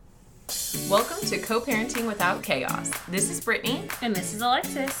Welcome to Co-Parenting Without Chaos. This is Brittany. And this is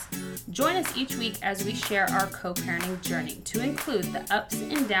Alexis. Join us each week as we share our co-parenting journey to include the ups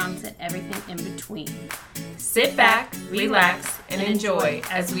and downs and everything in between. Sit back, relax, and enjoy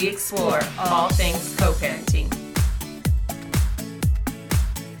as we explore all things co-parenting.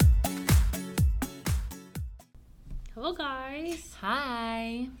 Hello guys.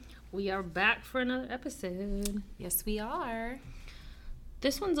 Hi. We are back for another episode. Yes, we are.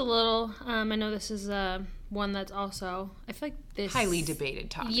 This one's a little, I know this is one that's also, I feel like this... Highly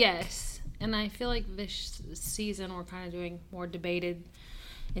debated topic. Yes. And I feel like this season we're kind of doing more debated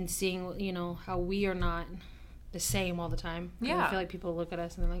and seeing, you know, how we are not the same all the time. Yeah. I feel like people look at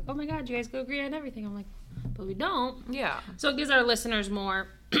us and they're like, oh my God, you guys go agree on everything. I'm like, but we don't. Yeah. So it gives our listeners more,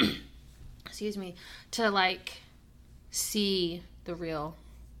 excuse me, to like see the real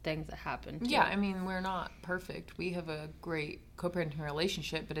things that happen. Yeah, I mean, we're not perfect. We have a great co-parenting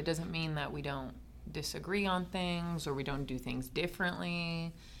relationship, but it doesn't mean that we don't disagree on things or we don't do things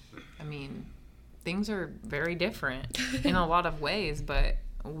differently. I mean, things are very different in a lot of ways, but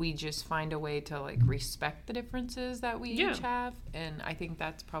we just find a way to like respect the differences that we each have, and I think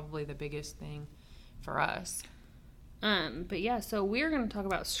that's probably the biggest thing for us. But yeah, so we're going to talk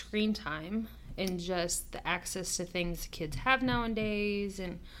about screen time and just the access to things kids have nowadays,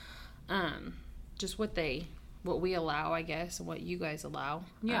 and just what we allow, I guess, and what you guys allow.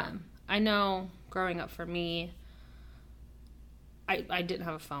 Yeah. I know growing up for me, I didn't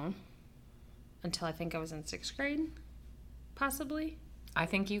have a phone until I think I was in 6th grade, possibly. I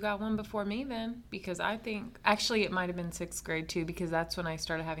think you got one before me then, because I think, actually it might have been 6th grade too, because that's when I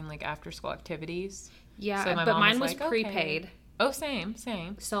started having like after school activities. Yeah, so but mine was like, prepaid. Okay. Oh, same.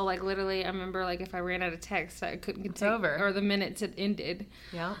 So, like, literally, I remember, like, if I ran out of text, I couldn't get over. Or the minutes had ended.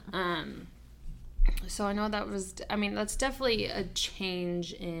 Yeah. So I know that's definitely a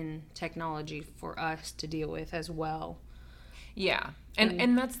change in technology for us to deal with as well. Yeah.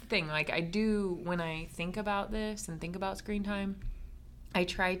 And that's the thing. Like, I do, when I think about this and think about screen time, I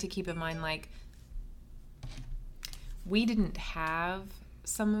try to keep in mind, like, we didn't have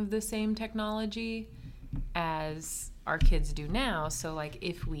some of the same technology as our kids do now. So, like,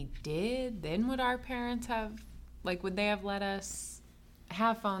 if we did, then would our parents have, like, would they have let us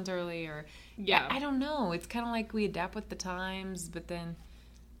have phones early? Or, yeah, I don't know. It's kind of like we adapt with the times, but then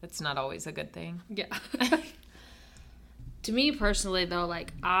that's not always a good thing. Yeah. To me personally, though,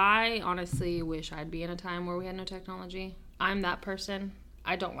 like, I honestly wish I'd be in a time where we had no technology. I'm that person.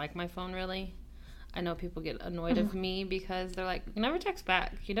 I don't like my phone, really. I know people get annoyed of me because they're like, you never text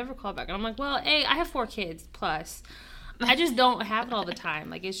back. You never call back. And I'm like, well, hey, I have 4 kids plus. I just don't have it all the time.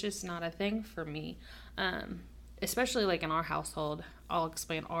 Like, it's just not a thing for me. Especially, like, in our household. I'll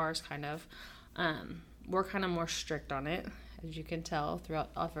explain ours, kind of. We're kind of more strict on it, as you can tell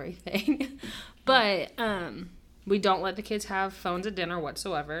throughout everything. But we don't let the kids have phones at dinner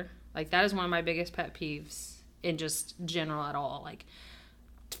whatsoever. Like, that is one of my biggest pet peeves in just general at all. Like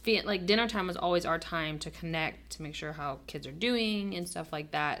dinner time was always our time to connect, to make sure how kids are doing and stuff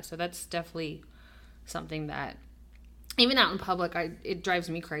like that. So that's definitely something that, even out in public, it drives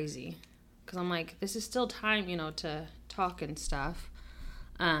me crazy. Because I'm like, this is still time, you know, to talk and stuff.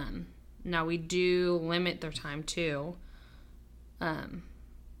 Now, we do limit their time, too, on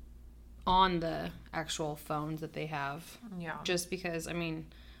the actual phones that they have. Yeah. Just because, I mean,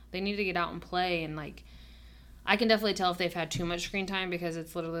 they need to get out and play, and, like, I can definitely tell if they've had too much screen time because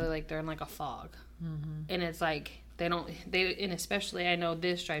it's literally like they're in like a fog. Mm-hmm. And it's like and especially, I know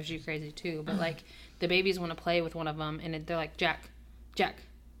this drives you crazy too, but like the babies want to play with one of them and they're like, Jack, Jack,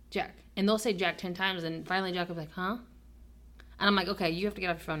 Jack. And they'll say Jack 10 times and finally Jack will be like, huh? And I'm like, okay, you have to get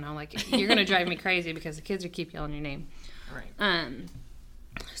off your phone now. Like, you're going to drive me crazy because the kids will keep yelling your name. Right.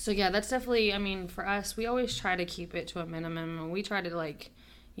 So yeah, that's definitely, I mean, for us, we always try to keep it to a minimum, and we try to, like,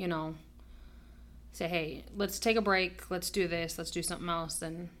 you know, say, hey, let's take a break, let's do this, let's do something else.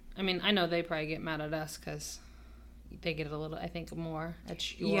 And I mean, I know they probably get mad at us because they get it a little, I think, more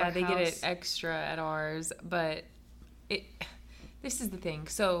at your house. They get it extra at ours, but this is the thing.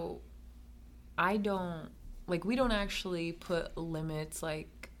 So we don't actually put limits,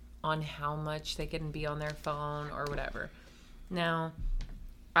 like, on how much they can be on their phone or whatever. Now,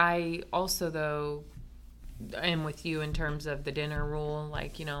 I also, though, am with you in terms of the dinner rule.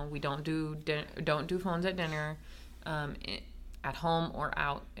 Like, you know, we don't do phones at dinner, at home or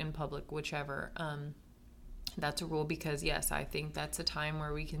out in public, whichever. That's a rule because, yes, I think that's a time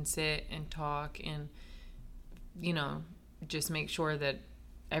where we can sit and talk and, you know, just make sure that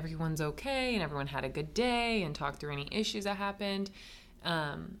everyone's okay and everyone had a good day and talk through any issues that happened.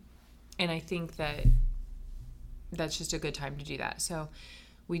 And I think that that's just a good time to do that. So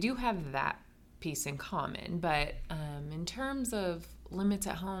we do have that piece in common. But in terms of limits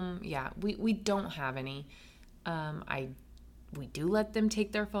at home, yeah, we don't have any. We do let them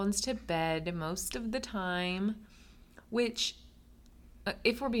take their phones to bed most of the time, which,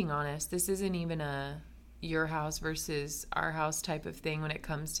 if we're being honest, this isn't even a your house versus our house type of thing when it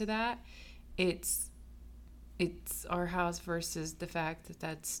comes to that. It's our house versus the fact that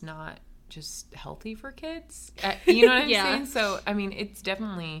that's not just healthy for kids. You know what I'm saying? So, I mean, it's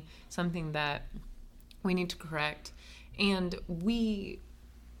definitely something that we need to correct. And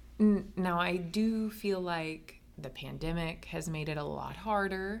now I do feel like the pandemic has made it a lot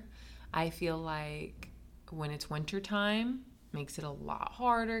harder. I feel like when it's wintertime, makes it a lot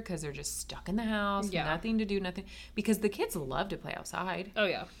harder because they're just stuck in the house, nothing to do, nothing. Because the kids love to play outside. Oh,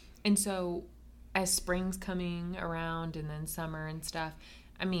 yeah. And so as spring's coming around and then summer and stuff,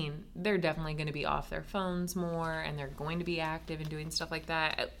 I mean, they're definitely going to be off their phones more and they're going to be active and doing stuff like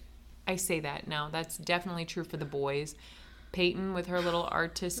that. I say that now. That's definitely true for the boys. Peyton, with her little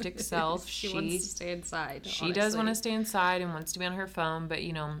artistic self, she wants to stay inside. She does want to stay inside and wants to be on her phone. But,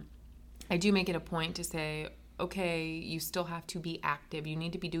 you know, I do make it a point to say, okay, you still have to be active. You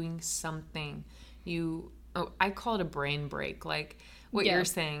need to be doing something. I call it a brain break. Like what you're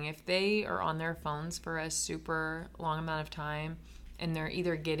saying, if they are on their phones for a super long amount of time and they're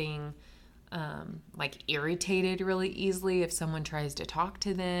either getting like irritated really easily if someone tries to talk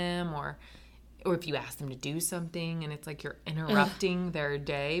to them or if you ask them to do something and it's like you're interrupting their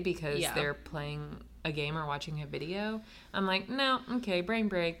day because they're playing a game or watching a video. I'm like, no, okay, brain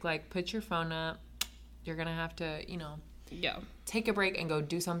break. Like, put your phone up. You're going to have to, you know, take a break and go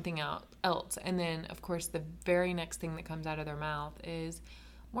do something else. And then, of course, the very next thing that comes out of their mouth is,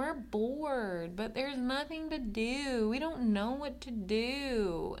 we're bored, but there's nothing to do. We don't know what to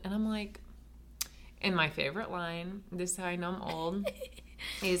do. And I'm like, and my favorite line, this is how I know I'm old,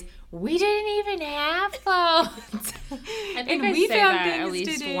 is, we didn't even have phones. I think I say that at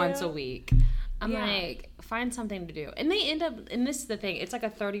least once a week. I'm like, find something to do. And they end up, and this is the thing, it's like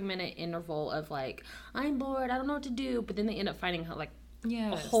a 30-minute interval of like, I'm bored, I don't know what to do. But then they end up finding like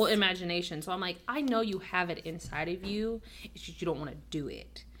a whole imagination. So I'm like, I know you have it inside of you. It's just you don't want to do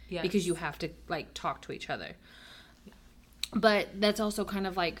it. Yes. Because you have to like talk to each other. But that's also kind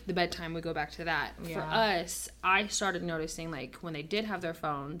of like the bedtime. We go back to that. Yeah. For us, I started noticing like when they did have their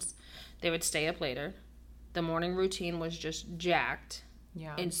phones, they would stay up later. The morning routine was just jacked.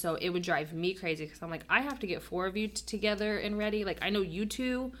 Yeah. And so it would drive me crazy because I'm like, I have to get 4 of you together and ready. Like, I know you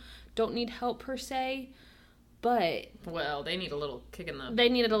two don't need help per se, but... Well, they need a little kick in the... They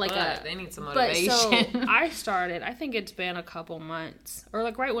needed they need some motivation. But so I started, I think it's been a couple months, or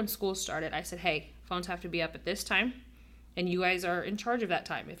like right when school started, I said, hey, phones have to be up at this time. And you guys are in charge of that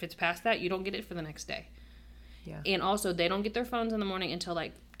time. If it's past that, you don't get it for the next day. Yeah. And also, they don't get their phones in the morning until,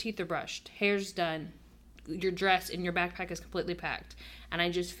 like, teeth are brushed, hair's done, your dress and your backpack is completely packed. And I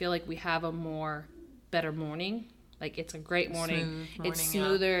just feel like we have a better morning. Like, it's a great morning. It's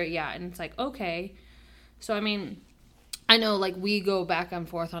smoother. Yeah. And it's like, okay. So, I mean, I know, like, we go back and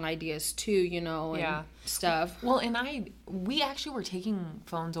forth on ideas, too, you know, and stuff. Well, and we actually were taking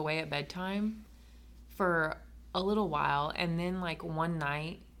phones away at bedtime for a little while, and then like one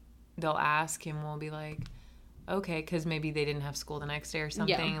night they'll ask and we'll be like, okay, because maybe they didn't have school the next day or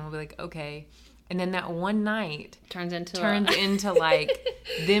something, and we'll be like, okay. And then that one night turns into like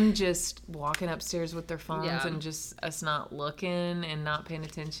them just walking upstairs with their phones and just us not looking and not paying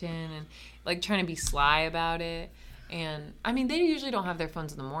attention and like trying to be sly about it. And I mean, they usually don't have their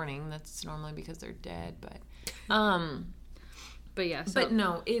phones in the morning. That's normally because they're dead, but yeah. So. But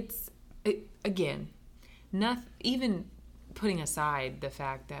no, again, nothing, even putting aside the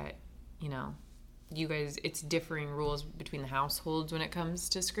fact that, you know, you guys, it's differing rules between the households when it comes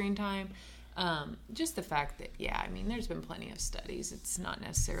to screen time. Just the fact that, I mean, there's been plenty of studies. It's not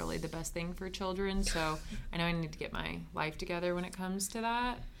necessarily the best thing for children. So I know I need to get my life together when it comes to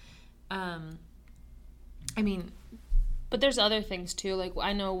that. I mean, but there's other things too. Like,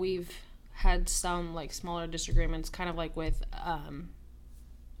 I know we've had some like smaller disagreements kind of like with,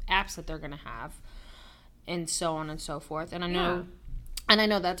 apps that they're going to have. And so on and so forth. And I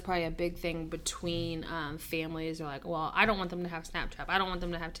know that's probably a big thing between families. They're like, well, I don't want them to have Snapchat. I don't want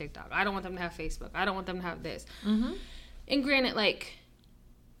them to have TikTok. I don't want them to have Facebook. I don't want them to have this. Mm-hmm. And granted, like,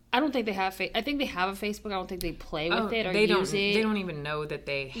 I don't think they have I think they have a Facebook. I don't think they play with it or use it. They don't even know that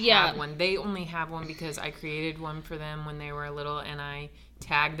they have one. They only have one because I created one for them when they were little, and I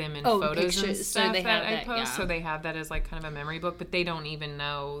tagged them in photos pictures, and stuff so that I post. Yeah. So they have that as like kind of a memory book, but they don't even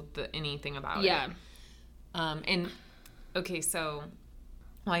know anything about it. Yeah. And okay, so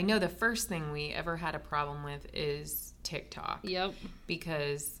Well, I know the first thing we ever had a problem with is TikTok. Yep.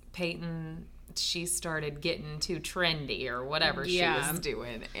 Because Peyton, she started getting too trendy or whatever she was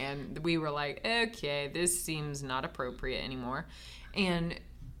doing. And we were like, okay, this seems not appropriate anymore. And,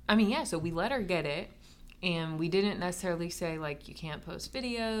 I mean, yeah, so we let her get it. And we didn't necessarily say, like, you can't post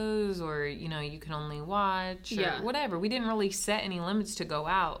videos or, you know, you can only watch or whatever. We didn't really set any limits to go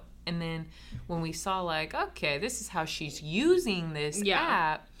out. And then when we saw, like, okay, this is how she's using this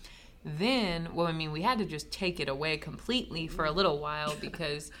app, then, well, I mean, we had to just take it away completely for a little while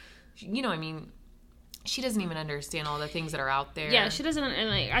because, you know, I mean, she doesn't even understand all the things that are out there. Yeah, she doesn't. And,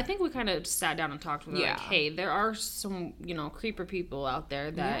 like, I think we kind of sat down and talked with her, like, hey, there are some, you know, creeper people out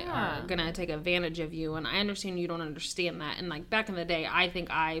there that are going to take advantage of you. And I understand you don't understand that. And, like, back in the day, I think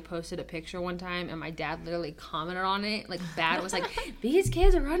I posted a picture one time and my dad literally commented on it. Like, bad was like, these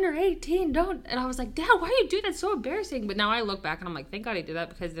kids are under 18, don't. And I was like, Dad, why you do that? It's so embarrassing. But now I look back and I'm like, thank God he did that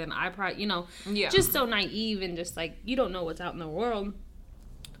because then I probably, you know, just so naive and just, like, you don't know what's out in the world.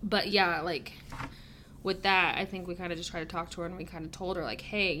 But, yeah, like... with that, I think we kind of just tried to talk to her and we kind of told her, like,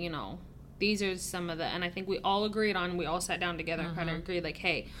 hey, you know, these are some of the, and I think we all agreed on, we all sat down together and kind of agreed, like,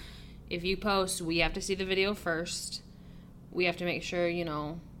 hey, if you post, we have to see the video first. We have to make sure, you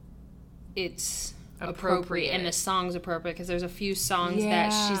know, it's appropriate and the song's appropriate because there's a few songs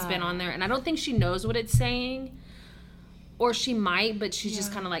that she's been on there and I don't think she knows what it's saying, or she might, but she's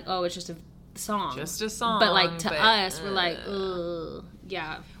just kind of like, oh, it's just a song. Just a song. But, like, to us, we're like, ugh.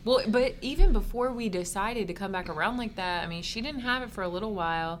 Yeah. Well, but even before we decided to come back around like that, I mean, she didn't have it for a little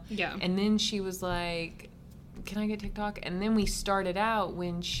while. Yeah. And then she was like, can I get TikTok? And then we started out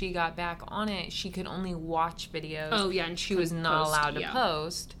when she got back on it, she could only watch videos. Oh, yeah. And she was not allowed to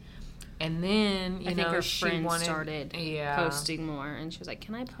post. And then, I think her friend started posting more. And she was like,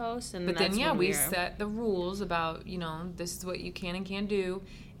 can I post? And but then, we set the rules about, you know, this is what you can and can't do.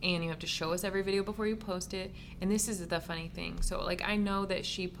 And you have to show us every video before you post it. And this is the funny thing. So, like, I know that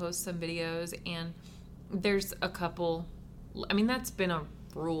she posts some videos, and there's a couple... I mean, that's been a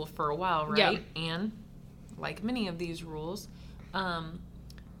rule for a while, right? Yeah. And, like many of these rules,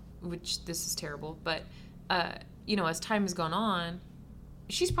 which this is terrible, but, you know, as time has gone on,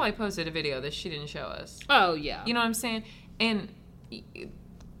 she's probably posted a video that she didn't show us. Oh, yeah. You know what I'm saying? And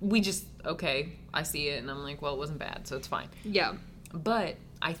we just, okay, I see it, and I'm like, well, it wasn't bad, so it's fine. Yeah. But...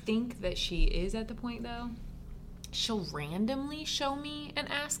 I think that she is at the point, though, she'll randomly show me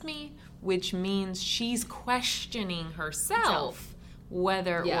and ask me, which means she's questioning herself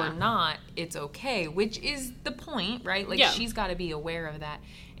whether or not it's okay, which is the point, right? Like, she's got to be aware of that.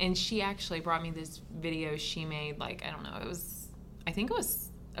 And she actually brought me this video she made, like, I don't know, I think it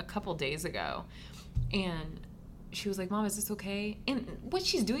was a couple days ago. And she was like, Mom, is this okay? And what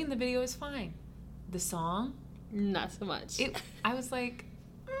she's doing in the video is fine. The song? Not so much. I was like...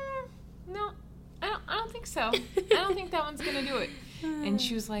 no, I don't think so. I don't think that one's gonna do it. And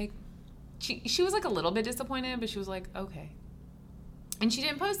she was like, she was like a little bit disappointed, but she was like, okay. And she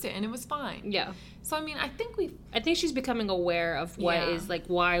didn't post it, and it was fine. Yeah. So I mean, I think she's becoming aware of what is like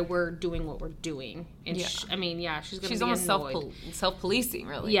why we're doing what we're doing. And she's gonna be almost annoyed. self-policing,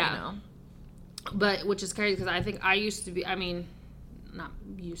 really. Yeah. You know? But which is crazy because I think I used to be. I mean, not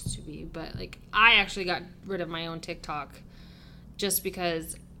used to be, but like I actually got rid of my own TikTok just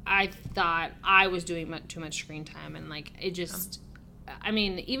because I thought I was doing too much screen time, and like it just I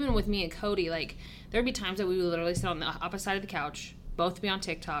mean, even with me and Cody, like there'd be times that we would literally sit on the opposite side of the couch, both be on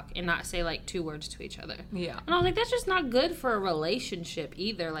TikTok, and not say like 2 words to each other. Yeah. And I was like, that's just not good for a relationship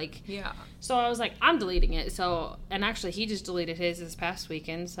either. Like, so I was like, I'm deleting it. So, and actually he just deleted his this past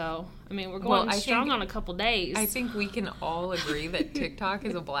weekend. So, I mean, we're going strong on a couple days. I think we can all agree that TikTok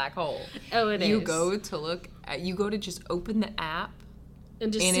is a black hole. Oh, it is. You go to just open the app,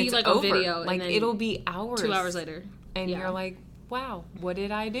 and just see like a video, like, and then it'll be hours, 2 hours later, and you're like, wow, what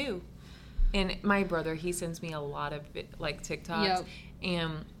did I do? And my brother, he sends me a lot of like TikToks,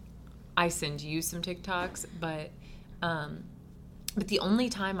 and I send you some TikToks, but the only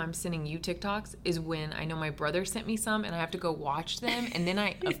time I'm sending you TikToks is when I know my brother sent me some, and I have to go watch them, and then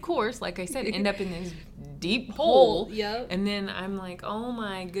I, of course, like I said, end up in this deep hole, and then I'm like, oh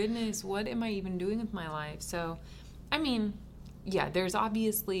my goodness, what am I even doing with my life? So, I mean, yeah, there's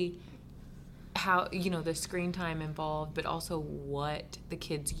obviously how, you know, the screen time involved, but also what the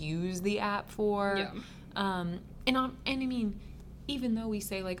kids use the app for. And I mean, even though we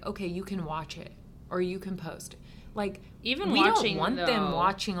say like, okay, you can watch it or you can post it, like, even we don't want them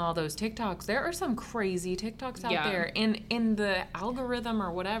watching all those TikToks. There are some crazy TikToks out there, and in the algorithm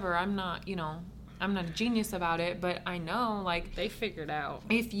or whatever, I'm not a genius about it, but I know, like, they figured out.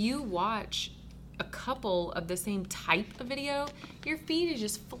 If you watch a couple of the same type of video, your feed is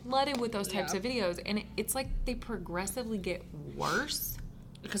just flooded with those types of videos. And it's like they progressively get worse.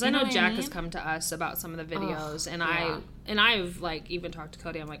 Because I know Jack has come to us about some of the videos, and I've like even talked to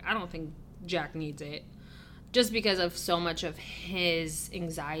Cody. I'm like, I don't think Jack needs it, just because of so much of his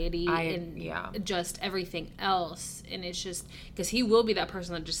anxiety and just everything else. And it's just because he will be that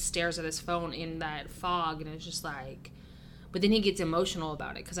person that just stares at his phone in that fog, and it's just like. But then he gets emotional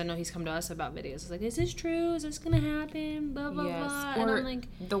about it because I know he's come to us about videos. It's like, is this true? Is this gonna happen? Blah blah blah. Or and I'm like,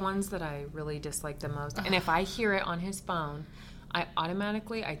 the ones that I really dislike the most, and if I hear it on his phone. I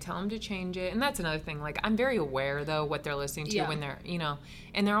tell him to change it. And that's another thing. Like, I'm very aware, though, what they're listening to when they're,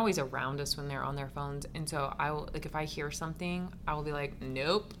 and they're always around us when they're on their phones. And so I will, like, if I hear something, I will be like,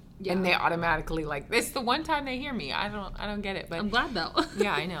 nope. Yeah. And they automatically, like, this is the one time they hear me. I don't get it. But I'm glad, though.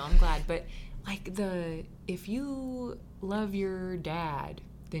 Yeah, I know. I'm glad. But, like, if you love your dad,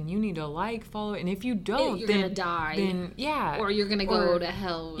 then you need to follow it. And if you don't, you're going to die. Then, yeah. Or you're going to go to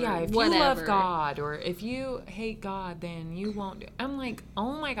hell. Yeah, if whatever. you love God or if you hate God, then you won't. I'm like,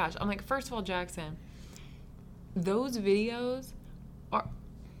 oh my gosh. I'm like, first of all, Jackson, those videos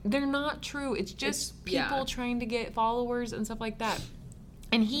they're not true. It's just people trying to get followers and stuff like that.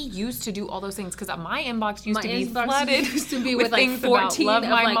 And he used to do all those things because my inbox used to be flooded with like 14 about love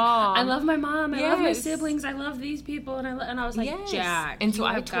my mom. I love my mom. I love my siblings. I love these people. And I was like, Jack. And so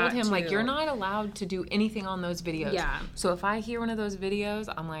I told him, like, you're not allowed to do anything on those videos. Yeah. So if I hear one of those videos,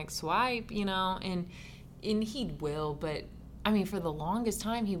 I'm like, swipe, and he will. But, I mean, for the longest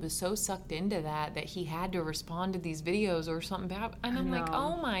time, he was so sucked into that he had to respond to these videos or something bad. And I'm like,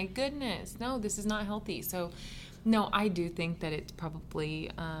 oh, my goodness. No, this is not healthy. So... No, I do think that it probably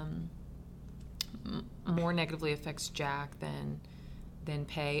more negatively affects Jack than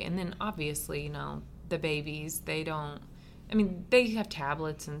Pay. And then obviously, the babies, they don't... I mean, they have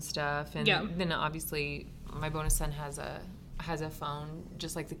tablets and stuff. And then obviously my bonus son has a phone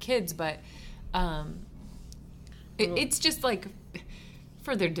just like the kids. But it's just like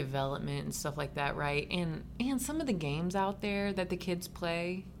for their development and stuff like that, right? And some of the games out there that the kids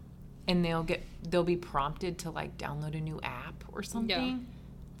play... And they'll be prompted to like download a new app or something. Yeah.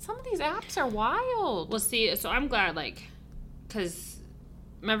 Some of these apps are wild. Well, see, so I'm glad, like, because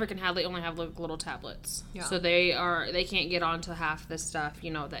Maverick and Hadley only have little tablets, so they can't get onto half the stuff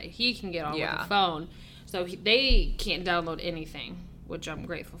that he can get on with the phone. So they can't download anything, which I'm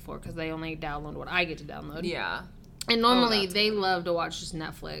grateful for because they only download what I get to download. Yeah. And normally they love to watch just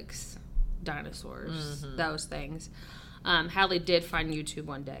Netflix, dinosaurs, those things. Hadley did find YouTube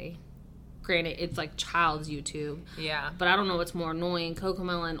one day. Granted, it's like child's YouTube. Yeah. But I don't know what's more annoying,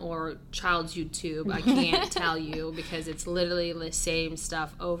 Cocomelon or child's YouTube. I can't tell you because it's literally the same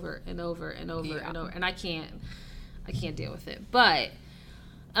stuff over and over and over and over. And I can't deal with it. But,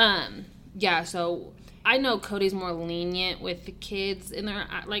 so I know Cody's more lenient with the kids in their,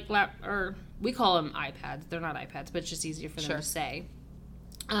 like, or we call them iPads. They're not iPads, but it's just easier for them to say.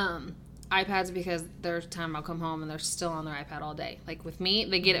 iPads because there's time I'll come home and they're still on their iPad all day. Like with me,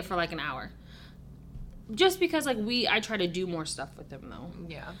 they get it for like an hour. Just because like I try to do more stuff with them though.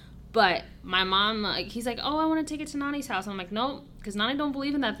 Yeah. But my mom, like, he's like, oh, I want to take it to Nani's house. I'm like, nope, because Nani don't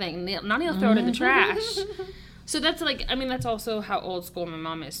believe in that thing. Nani will throw it in the trash. So that's like, I mean, that's also how old school my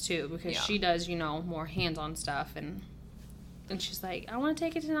mom is too, because she does, more hands-on stuff. And she's like, I want to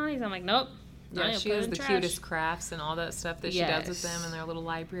take it to Nani's. I'm like, nope. Yeah, she has the cutest crafts and all that stuff that she does with them in their little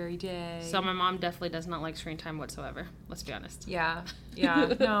library day. So my mom definitely does not like screen time whatsoever. Let's be honest. Yeah,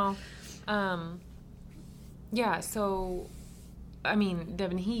 no. So, I mean,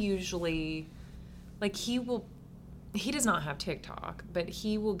 Devin, he usually, like, he does not have TikTok, but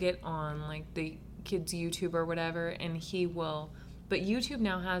he will get on, like, the kids' YouTube or whatever, and but YouTube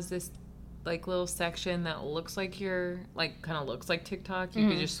now has this like little section that looks like kind of looks like TikTok. You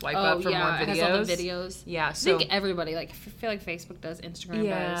can just swipe up for more videos. It has all the videos. Yeah, so I think everybody, like, I feel like Facebook does, Instagram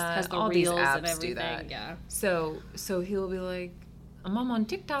does, has the all reels these apps and everything. Do that. Yeah. So he'll be like, I'm on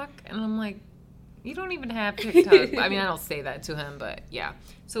TikTok, and I'm like, you don't even have TikTok. I mean, I don't say that to him, but yeah.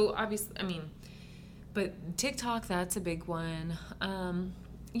 So obviously, I mean, but TikTok, that's a big one.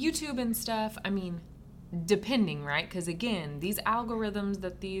 YouTube and stuff, I mean, depending, right? Because again, these algorithms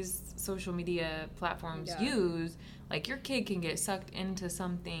that these social media platforms use, like, your kid can get sucked into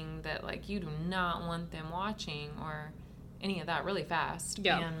something that, like, you do not want them watching or any of that really fast.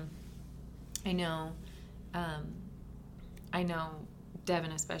 Yeah. And I know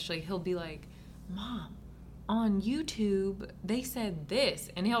Devin especially, he'll be like, Mom, on YouTube they said this,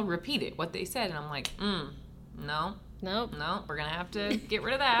 and he'll repeat it, what they said, and I'm like, no, we're gonna have to get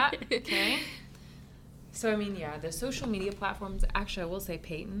rid of that. Okay. So I mean, the social media platforms, actually I will say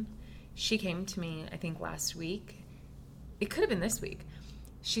Peyton, she came to me, I think last week. It could have been this week.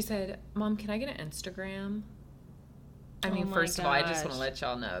 She said, Mom, can I get an Instagram? I mean, first of all, I just want to let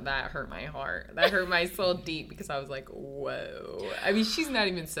y'all know that hurt my heart. That hurt my soul deep because I was like, whoa. I mean, she's not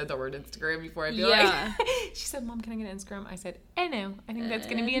even said the word Instagram before. I feel like. She said, Mom, can I get an Instagram? I said, no. I think that's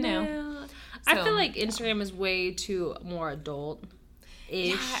going to be a no. So, I feel like Instagram is way too more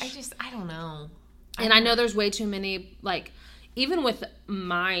adult-ish. Yeah, I don't know. And I know there's way too many, like, even with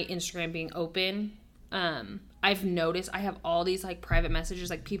my Instagram being open, I've noticed I have all these, like, private messages,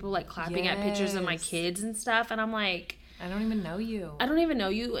 like, people, like, clapping at pictures of my kids and stuff, and I'm like... I don't even know you.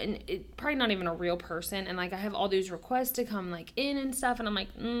 And it probably not even a real person, and, like, I have all these requests to come, like, in and stuff, and I'm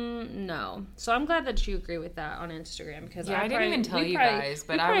like, no. So I'm glad that you agree with that on Instagram, because I didn't even tell you guys,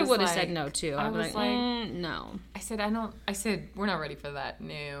 but I would have said no, too. I was like, no. I said, we're not ready for that.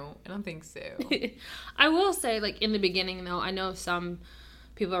 No, I don't think so. I will say, like, in the beginning, though, I know some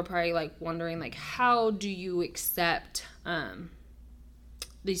people are probably, like, wondering, like, how do you accept,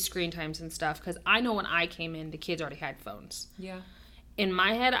 these screen times and stuff, because I know when I came in, the kids already had phones. Yeah. In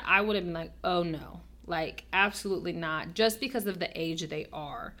my head, I would have been like, oh no, like absolutely not, just because of the age they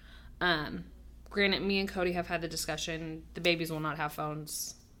are. Granted, me and Cody have had the discussion, the babies will not have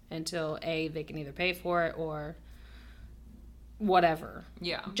phones until they can either pay for it or whatever.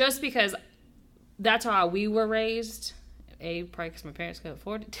 Yeah. Just because that's how we were raised. Probably because my parents could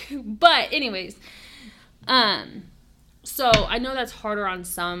afford it too. But anyways, so I know that's harder on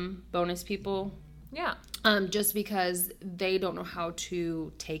some bonus people. Yeah. Just because they don't know how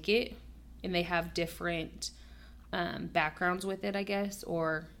to take it, and they have different backgrounds with it, I guess,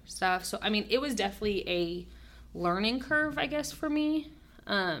 or stuff. So I mean, it was definitely a learning curve, I guess, for me.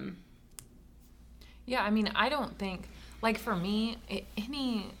 Yeah, I mean, I don't think, like, for me,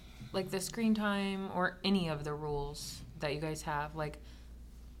 any, like, the screen time or any of the rules that you guys have, like,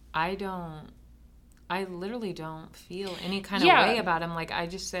 I literally don't feel any kind of way about them. Like, I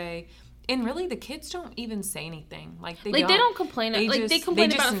just say, and really the kids don't even say anything. Like, they don't complain. They like, they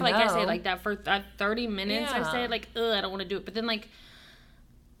complain about it for, like, know. I say, like, that for 30 minutes, I say, like, I don't want to do it. But then, like,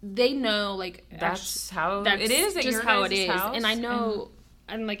 they know, like, that's how it is at just your how it guys' is. house. And I know,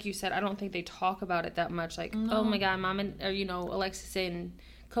 and like you said, I don't think they talk about it that much. Like, oh my God, Mom and, or, you know, Alexis and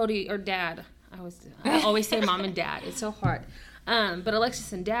Cody or Dad. I always say Mom and Dad. It's so hard. But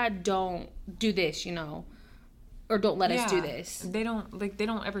Alexis and Dad don't do this, you know, or don't let us do this. They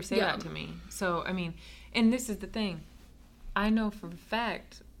don't ever say that to me. So, I mean, and this is the thing. I know for a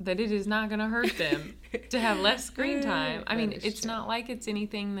fact that it is not going to hurt them to have less screen time. I mean, it's not like it's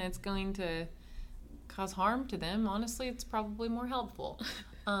anything that's going to cause harm to them. Honestly, it's probably more helpful.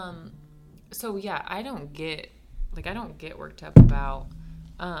 So yeah, I don't get worked up about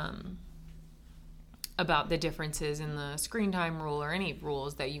the differences in the screen time rule or any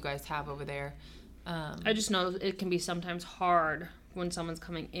rules that you guys have over there. I just know it can be sometimes hard when someone's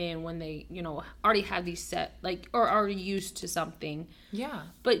coming in when they, you know, already have these set, like, or already used to something. Yeah.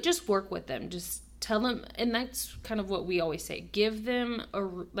 But just work with them. Just tell them, and that's kind of what we always say. Give them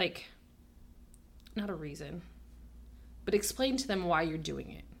not a reason, but explain to them why you're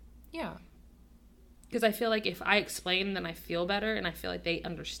doing it. Yeah. Because I feel like if I explain, then I feel better, and I feel like they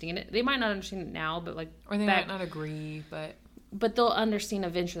understand it. They might not understand it now, but, like... Or they might not agree, But they'll understand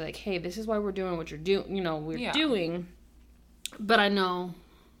eventually, like, hey, this is why we're doing what you're doing, you know, doing. But I know,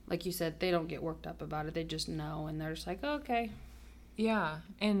 like you said, they don't get worked up about it. They just know, and they're just like, oh, okay. Yeah.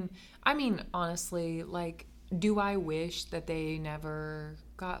 And, I mean, honestly, like, do I wish that they never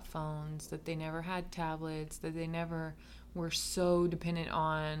got phones, that they never had tablets, that they never were so dependent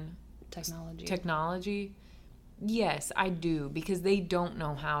on... Technology? Yes, I do, because they don't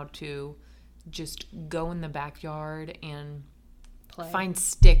know how to just go in the backyard and find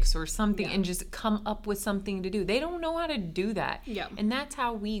sticks or something and just come up with something to do. They don't know how to do that. Yeah. And that's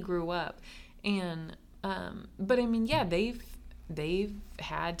how we grew up. And but I mean, yeah, they've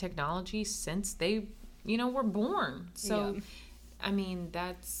had technology since they, you know, were born. So I mean,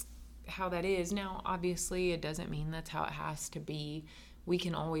 that's how that is. Now, obviously, it doesn't mean that's how it has to be. We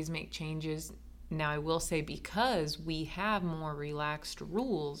can always make changes. Now, I will say, because we have more relaxed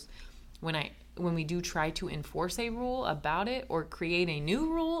rules, when we do try to enforce a rule about it or create a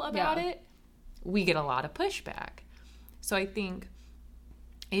new rule about it, we get a lot of pushback. So I think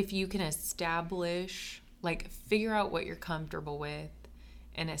if you can establish, like, figure out what you're comfortable with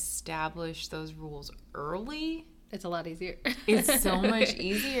and establish those rules early, it's a lot easier. It's so much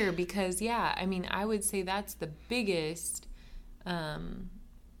easier because, yeah, I mean, I would say that's the biggest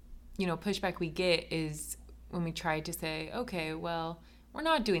pushback we get is when we try to say, okay, well, we're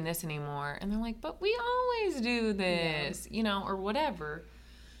not doing this anymore. And they're like, but we always do this, or whatever.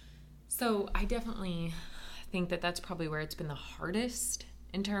 So I definitely think that that's probably where it's been the hardest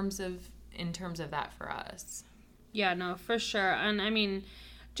in terms of that for us. Yeah, no, for sure. And I mean,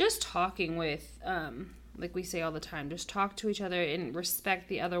 just talking with, like we say all the time, just talk to each other and respect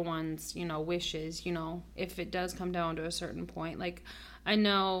the other one's, wishes, if it does come down to a certain point. Like, I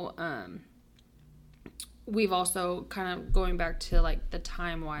know, we've also kind of going back to like the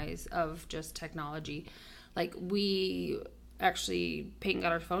time wise of just technology. Like, Peyton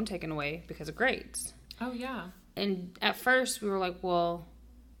got our phone taken away because of grades. Oh, yeah. And at first we were like, well,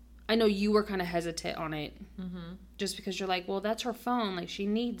 I know you were kind of hesitant on it. Mm-hmm. Just because you're like, well, that's her phone. Like, she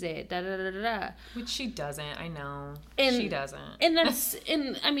needs it. Da da da da da. Which she doesn't. I know. And, she doesn't. And that's,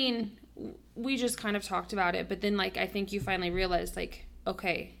 and I mean, we just kind of talked about it. But then, like, I think you finally realized, like,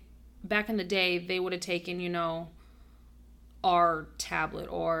 okay, back in the day, they would have taken, our tablet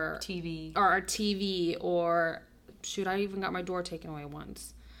or TV. Or our TV or, shoot, I even got my door taken away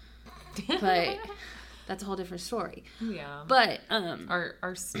once. But that's a whole different story. Yeah. But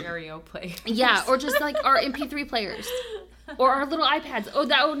our stereo players. Yeah, or just like our MP3 players. Or our little iPads.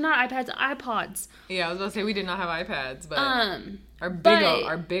 Not iPads, iPods. Yeah, I was about to say we did not have iPads, but our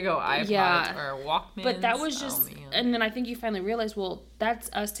big O iPods, yeah, our Walkmans. But that was just, and then I think you finally realized, well, that's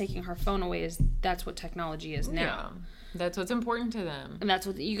us taking her phone away. That's what technology is now. Yeah, that's what's important to them. And that's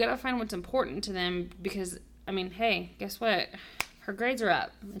what you gotta find what's important to them, because I mean, hey, guess what? Her grades are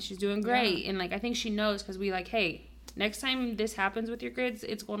up and she's doing great. Yeah. And like, I think she knows, because we like, hey, next time this happens with your grades,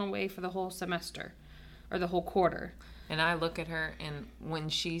 it's going away for the whole semester or the whole quarter. And I look at her, and when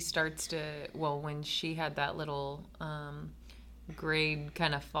she when she had that little grade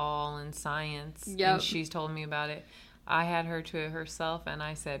kind of fall in science, and she's told me about it, I had her to herself, and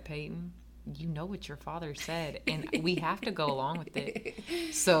I said, Peyton, you know what your father said, and we have to go along with it.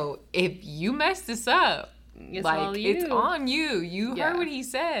 So if you mess this up, it's on you. You heard what he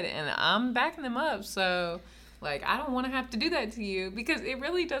said, and I'm backing them up. So, like, I don't want to have to do that to you, because it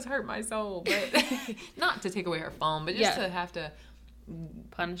really does hurt my soul. But not to take away her phone, but just to have to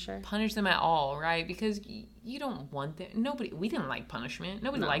punish them at all, right? Because you don't want them. We didn't like punishment.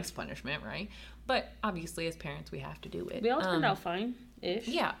 Nobody likes punishment, right? But obviously, as parents, we have to do it. We all turned out fine-ish.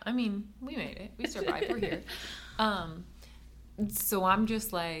 Yeah, I mean, we made it. We survived. We're here. So I'm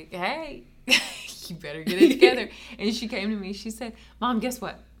just like, hey, you better get it together. And she came to me. She said, Mom, guess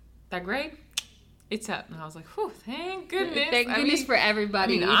what? That grade, it's up. And I was like, whew, thank goodness. Thank goodness for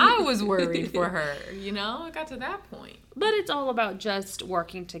everybody. I was worried for her. It got to that point. But it's all about just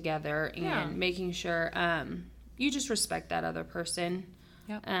working together and making sure you just respect that other person.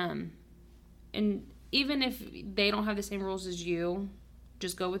 Yep. And even if they don't have the same rules as you,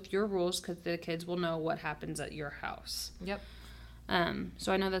 just go with your rules, because the kids will know what happens at your house. Yep.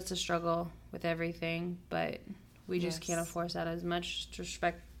 So I know that's a struggle with everything, but we just can't enforce that as much to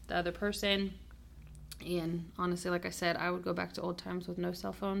respect the other person. And honestly, like I said, I would go back to old times with no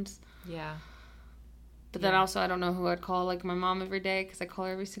cell phones. Yeah. But then also, I don't know who I'd call, like my mom every day, because I call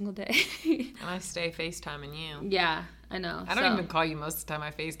her every single day. And I stay FaceTiming you. Yeah, I know. I don't even call you most of the time.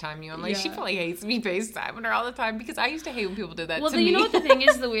 I FaceTime you. I'm like, she probably hates me FaceTiming her all the time, because I used to hate when people did that to me. Well, you know what the thing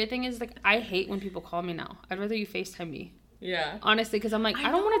is? The weird thing is, like, I hate when people call me now. I'd rather you FaceTime me. Yeah. Honestly, because I'm like, I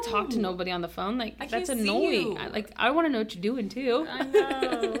don't want to talk to nobody on the phone. Like, that's annoying. I want to know what you're doing, too. I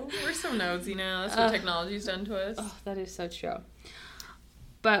know. We're so nosy now. That's what technology's done to us. Oh, that is so true.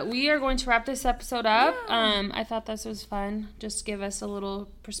 But we are going to wrap this episode up. Yeah. I thought this was fun. Just give us a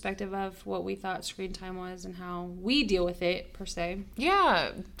little perspective of what we thought screen time was and how we deal with it, per se.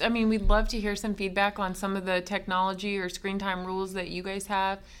 Yeah. I mean, we'd love to hear some feedback on some of the technology or screen time rules that you guys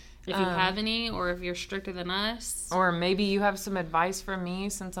have. If you have any, or if you're stricter than us. Or maybe you have some advice for me,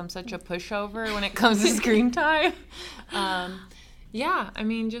 since I'm such a pushover when it comes to screen time. Yeah, I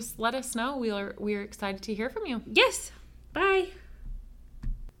mean, just let us know. We're excited to hear from you. Yes. Bye.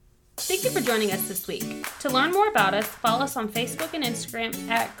 Thank you for joining us this week. To learn more about us, follow us on Facebook and Instagram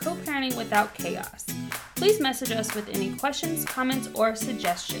at Co-Parenting Without Chaos. Please message us with any questions, comments, or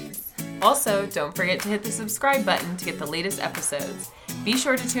suggestions. Also, don't forget to hit the subscribe button to get the latest episodes. Be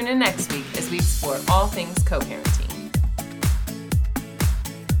sure to tune in next week as we explore all things co-parenting.